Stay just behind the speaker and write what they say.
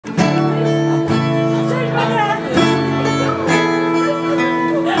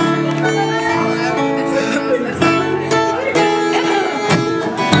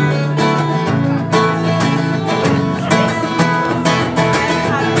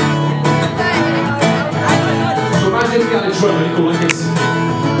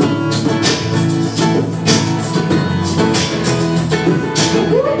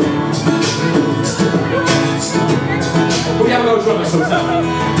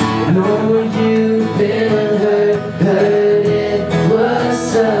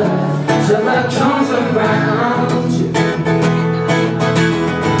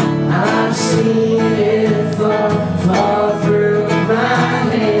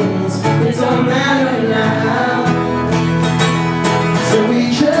it don't matter now. So we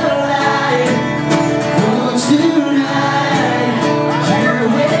collide, oh tonight, you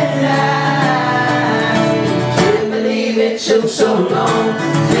and I. Can't believe it took so long.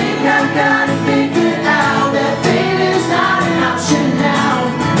 Think I've got it figured out, that pain is not an option now.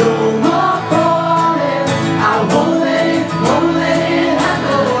 No more falling, I won't let it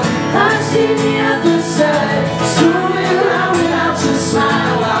happen. I see the other side, swimming around without your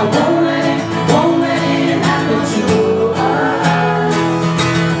smile. I won't let it happen to us.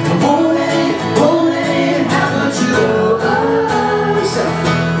 I won't let it happen to us.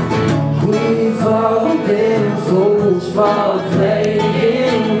 We've all been fools for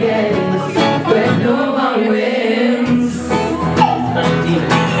playing games where no one wins.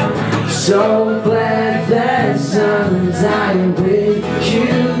 So glad that sometime with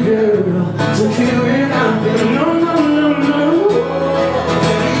you, girl. So here it up, no.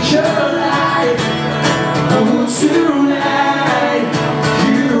 It's your life, oh tonight,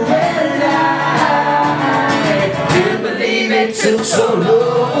 you and I. Can't believe it took so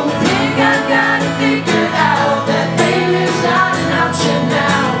long. Think I got it figured out, that pain is not an option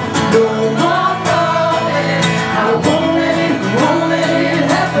now. No more falling, I won't let it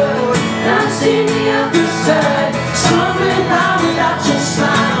happen. I've seen the other side, swimming out without your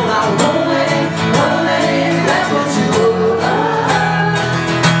smile. I won't let it happen to us.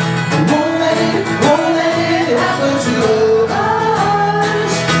 Won't let it happen to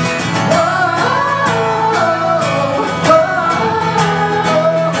us.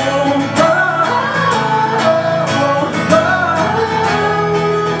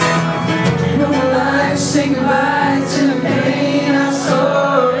 No life, say goodbye to the pain I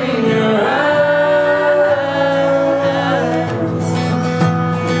saw in your eyes.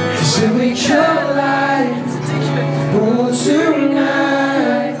 So we collide, oh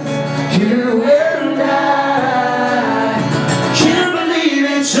tonight, you and I. Can't believe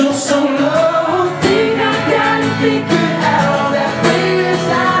it took so long. Think I got it figured out, that pain is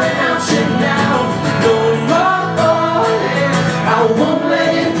not an option now. No more falling, I won't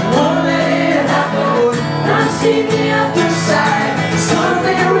let it happen. I see the other side,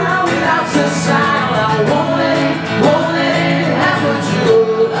 something around without the smile. I won't let it happen to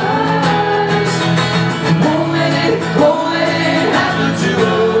us. Won't let it happen to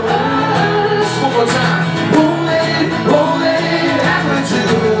us. One more time. Won't let it happen to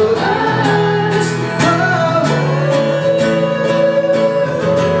us.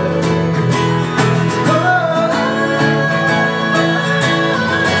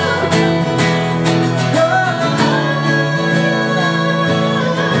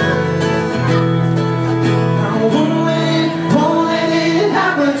 Won't let it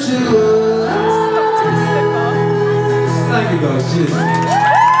happen to us. Thank you guys, cheers.